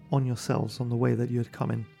on yourselves on the way that you had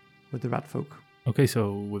come in with the rat folk. Okay,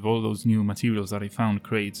 so with all those new materials that I found,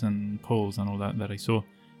 crates and poles and all that I saw,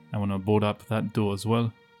 I want to board up that door as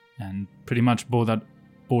well, and pretty much board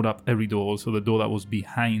up every door, also the door that was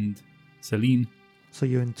behind Celine. So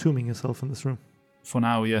you're entombing yourself in this room? For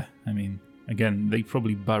now, yeah. I mean, again, they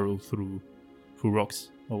probably burrow through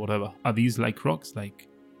rocks or whatever. Are these like rocks,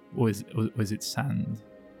 or is it sand,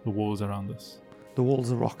 the walls around us? The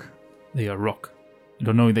walls are rock. They are rock. I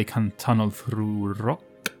don't know if they can tunnel through rock,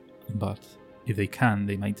 but if they can,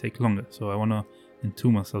 they might take longer. So I want to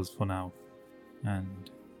entomb ourselves for now and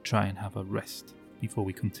try and have a rest before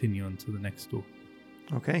we continue on to the next door.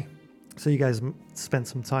 Okay. So you guys spent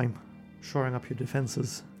some time shoring up your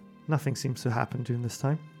defenses. Nothing seems to happen during this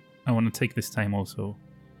time. I want to take this time also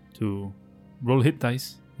to roll hit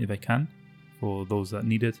dice, if I can, for those that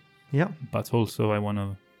need it. Yeah. But also I want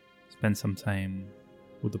to spend some time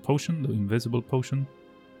with the potion, the invisible potion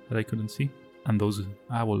that I couldn't see, and those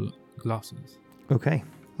owl glasses. Okay.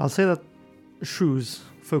 I'll say that Shrew's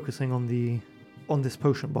focusing on this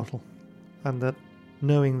potion bottle, and that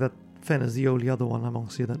knowing that Fen is the only other one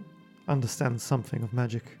amongst you that understands something of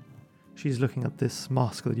magic, She's looking at this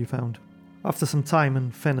mask that you found. After some time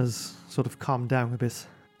and Fenna's sort of calmed down a bit,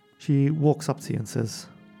 she walks up to you and says,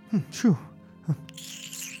 Shrew.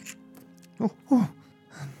 Oh,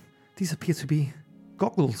 these appear to be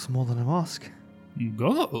goggles more than a mask.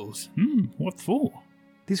 Goggles? What for?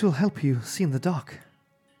 These will help you see in the dark.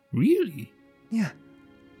 Really? Yeah,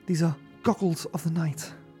 these are goggles of the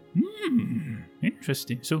night.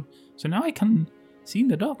 Interesting. So now I can see in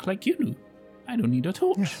the dark like you do. I don't need a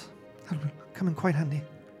torch. Yes, that will come in quite handy.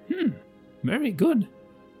 Very good.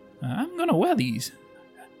 I'm gonna wear these.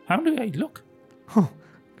 How do I look? Oh,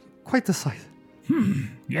 quite the sight.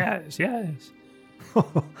 Yes.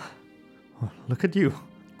 Oh, look at you.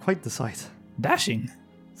 Quite the sight. Dashing.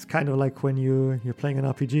 It's kind of like when you're playing an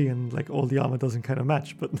RPG and like all the armor doesn't kind of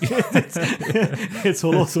match, but it's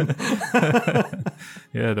all awesome.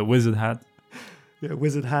 Yeah, the wizard hat. Yeah,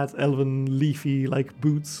 wizard hat, elven leafy like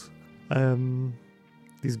boots,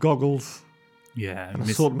 these goggles, Yeah, an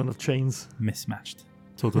assortment of chains. mismatched.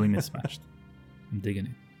 Totally mismatched. I'm digging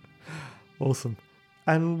it. Awesome.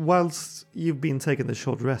 And whilst you've been taking this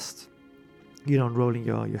short rest, unrolling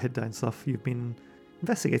your head down stuff, you've been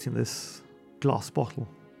investigating this glass bottle.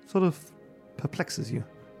 Sort of perplexes you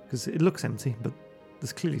because it looks empty, but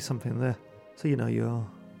there's clearly something there. So you're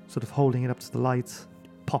sort of holding it up to the light,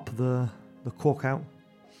 pop the cork out,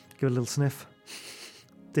 give it a little sniff,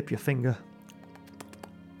 dip your finger,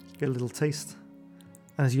 get a little taste,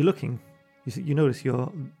 and as you're looking, you notice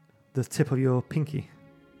the tip of your pinky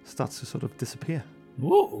starts to sort of disappear.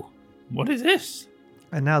 Whoa! What is this?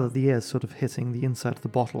 And now that the air's sort of hitting the inside of the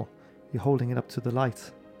bottle, you're holding it up to the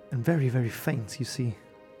light, and very, very faint you see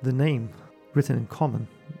the name written in common,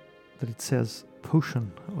 that it says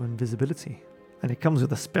Potion of Invisibility. And it comes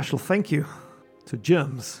with a special thank you to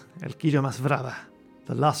Germs, El Quillo Mas Brava,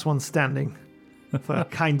 the last one standing, for a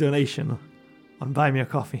kind donation on Buy Me a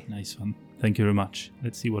Coffee. Nice one. Thank you very much.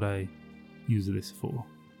 Let's see what I use this for.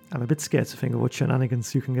 I'm a bit scared to think of what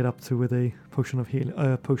shenanigans you can get up to with a potion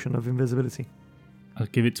of invisibility. I'll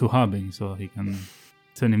give it to Harbing so he can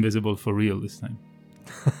turn invisible for real this time.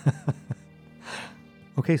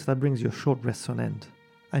 Okay, so that brings your short rest to an end.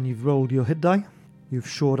 And you've rolled your hit die. You've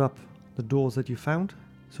shored up the doors that you found.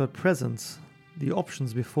 So at present, the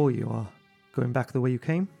options before you are going back the way you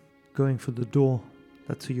came, going for the door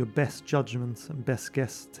that to your best judgment and best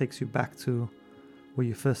guess takes you back to where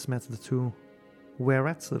you first met the two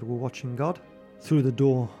were-rats that were watching God, through the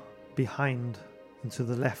door behind and to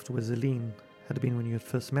the left where Zelene had been when you had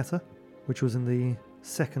first met her, which was in the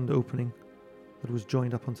second opening that was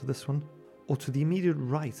joined up onto this one, or to the immediate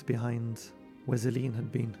right behind where Zelene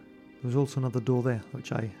had been. There was also another door there,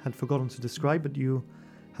 which I had forgotten to describe, but you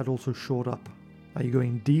had also shored up. Are you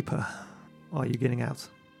going deeper, or are you getting out?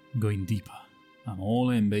 Going deeper. I'm all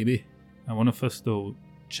in, baby. I want to first, though,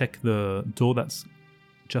 check the door that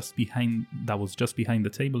was just behind the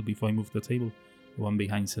table before I moved the table, the one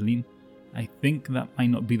behind Celine. I think that might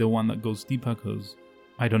not be the one that goes deeper, because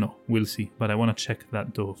I don't know. We'll see. But I want to check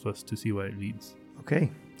that door first to see where it leads.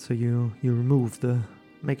 Okay, so you remove the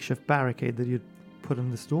makeshift barricade that you'd put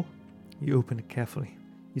on this door. You open it carefully.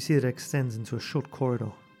 You see that it extends into a short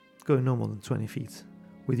corridor, going no more than 20 feet,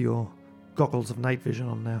 with your goggles of night vision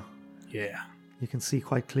on now. Yeah. You can see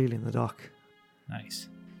quite clearly in the dark. Nice.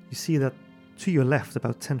 You see that to your left,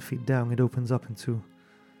 about 10 feet down, it opens up into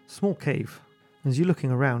a small cave. As you're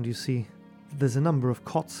looking around, you see there's a number of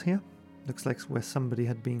cots here. Looks like where somebody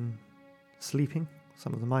had been sleeping.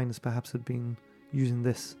 Some of the miners perhaps had been using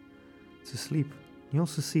this to sleep. You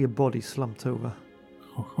also see a body slumped over.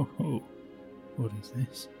 Oh. What is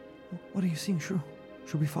this? What are you seeing, Shrew?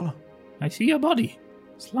 Should we follow? I see a body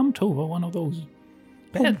slumped over one of those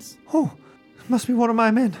beds. Oh, it must be one of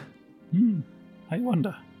my men. I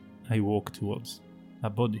wonder. I walk towards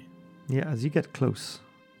that body. Yeah, as you get close,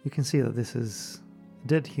 you can see that this is a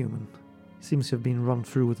dead human. He seems to have been run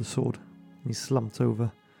through with a sword. He's slumped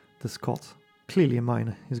over this cot. Clearly a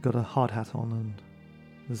miner. He's got a hard hat on and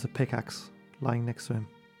there's a pickaxe lying next to him.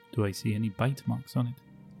 Do I see any bite marks on it?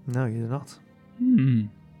 No, you do not.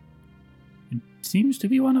 It seems to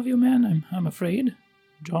be one of your men, I'm afraid.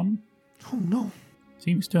 John Oh no.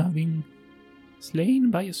 seems to have been slain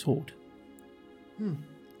by a sword.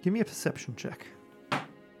 Give me a perception check.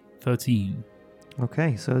 13.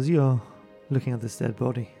 Okay, so as you're looking at this dead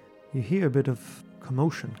body, you hear a bit of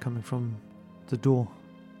commotion coming from the door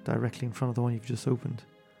directly in front of the one you've just opened,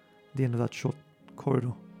 at the end of that short corridor.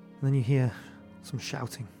 And then you hear some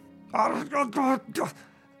shouting. Oh,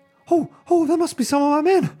 that must be some of my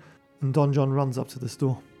men! And Don John runs up to this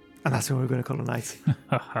door. And that's where we're going to call a night.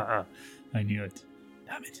 I knew it.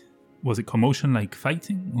 Damn it. Was it commotion like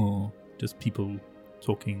fighting or just people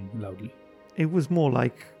talking loudly. It was more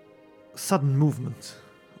like sudden movement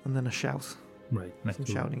and then a shout. Right. Like Some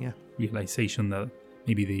the shouting, yeah. realization that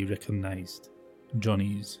maybe they recognized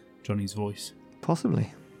Johnny's voice.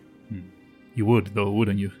 Possibly. You would, though,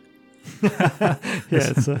 wouldn't you? Yeah,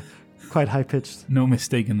 it's quite high-pitched. No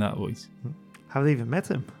mistake in that voice. Have they even met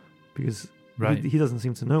him? Because Right. he doesn't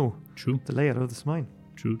seem to know True. the layout of this mine.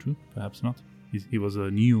 True. Perhaps not. He was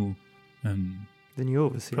a new The new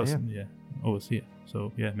overseer, person. Yeah. Overseer.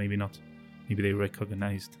 So, yeah, maybe not. Maybe they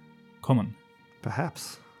recognized Common.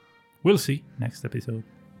 Perhaps. We'll see next episode.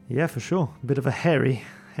 Yeah, for sure. A bit of a hairy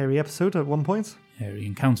episode at one point. Hairy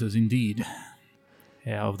encounters indeed.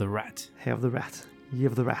 Hair of the rat. Hair of the rat. Year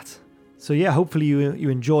of the rat. So yeah, hopefully you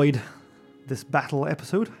enjoyed this battle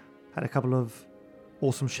episode. Had a couple of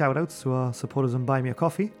awesome shout-outs to our supporters on Buy Me a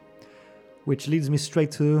Coffee, which leads me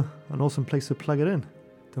straight to an awesome place to plug it in.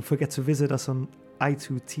 Don't forget to visit us on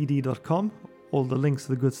i2td.com. All the links to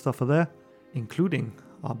the good stuff are there, including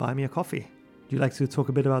our Buy Me a Coffee. Do you like to talk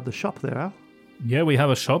a bit about the shop there, Al? Yeah, we have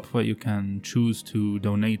a shop where you can choose to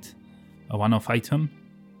donate a one-off item.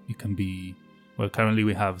 It can be, well, currently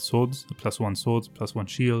we have swords, +1 swords, +1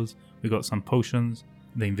 shields. We got some potions.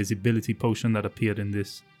 The invisibility potion that appeared in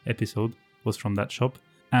this episode was from that shop.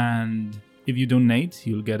 And if you donate,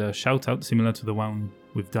 you'll get a shout-out similar to the one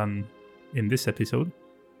we've done in this episode.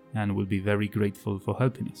 And we'll be very grateful for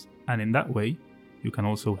helping us. And in that way, you can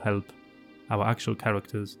also help our actual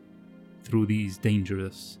characters through these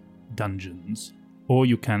dangerous dungeons. Or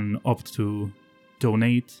you can opt to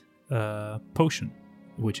donate a potion,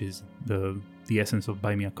 which is the essence of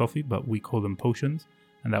Buy Me a Coffee, but we call them potions,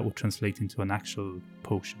 and that will translate into an actual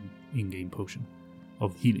potion, in-game potion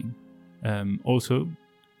of healing. Also,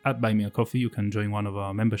 at Buy Me a Coffee, you can join one of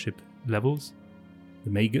our membership levels,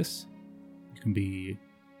 the Magus. You can be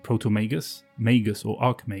Proto-Magus, Magus or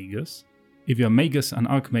Archmagus. If you're Magus and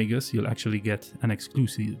Archmagus, you'll actually get an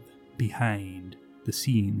exclusive behind the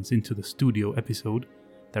scenes into the studio episode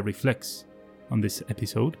that reflects on this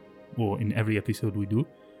episode, or in every episode we do.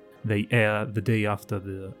 They air the day after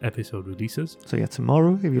the episode releases. So yeah,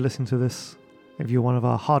 tomorrow, if you listen to this, if you're one of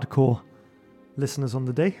our hardcore listeners on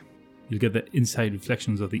the day, you'll get the inside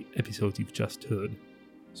reflections of the episode you've just heard.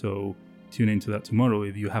 So tune into that tomorrow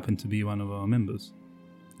if you happen to be one of our members.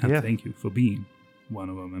 And thank you for being one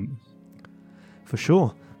of our members. For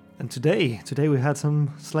sure. And today we had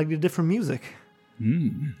some slightly different music.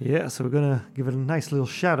 Yeah, so we're going to give it a nice little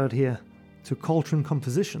shout out here to Cauldron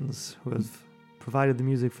Compositions, who have provided the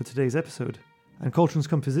music for today's episode. And Cauldron's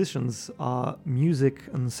compositions are music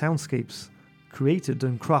and soundscapes created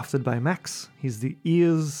and crafted by Max. He's the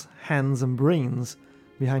ears, hands and brains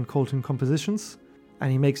behind Cauldron Compositions,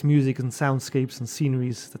 and he makes music and soundscapes and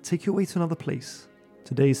sceneries that take you away to another place.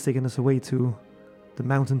 Today he's taking us away to the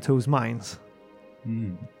Mountain Toes Mines.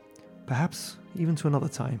 Perhaps even to another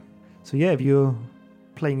time. So yeah, if you're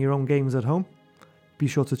playing your own games at home, be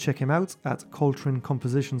sure to check him out at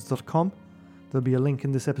cauldroncompositions.com. There'll be a link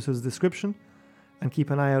in this episode's description. And keep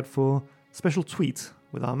an eye out for a special tweet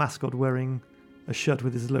with our mascot wearing a shirt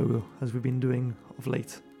with his logo, as we've been doing of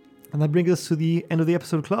late. And that brings us to the end of the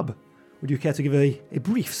episode club. Would you care to give a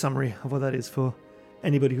brief summary of what that is for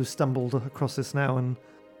anybody who stumbled across this now and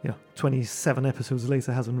 27 episodes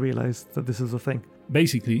later hasn't realized that this is a thing?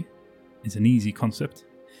 Basically, it's an easy concept.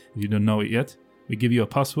 If you don't know it yet, we give you a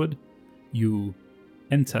password. You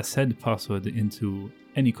enter said password into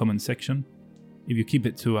any comment section. If you keep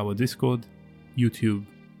it to our Discord, YouTube,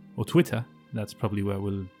 or Twitter, that's probably where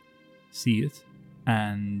we'll see it.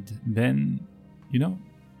 And then,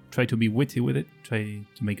 try to be witty with it. Try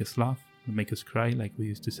to make us laugh, make us cry, like we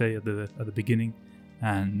used to say at the beginning.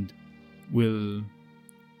 And we'll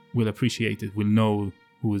appreciate it. We'll know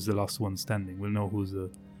who is the last one standing. We'll know who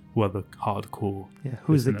are the hardcore. Yeah,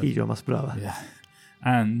 who's listeners. the Guillo mas brava? Yeah.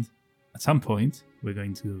 And at some point, we're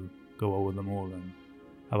going to go over them all and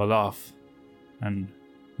have a laugh and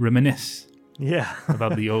reminisce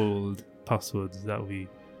about the old passwords that we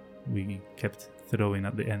kept throwing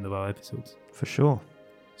at the end of our episodes. For sure.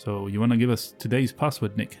 So you want to give us today's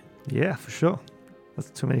password, Nick? Yeah, for sure. That's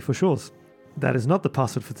too many for sures. That is not the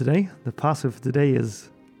password for today. The password for today is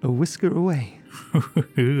a whisker away.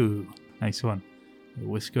 Nice one. A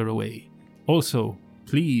whisker away. Also,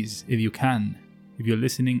 please, if you can, if you're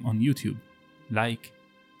listening on YouTube, like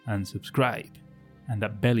and subscribe. And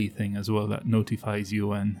that belly thing as well that notifies you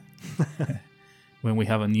when we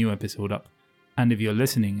have a new episode up. And if you're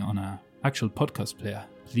listening on an actual podcast player,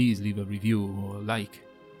 please leave a review or a like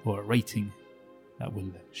or a rating. That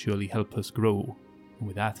will surely help us grow. And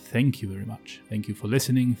with that, thank you very much. Thank you for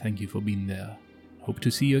listening. Thank you for being there. Hope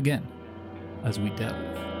to see you again as we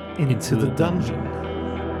delve into the dungeon.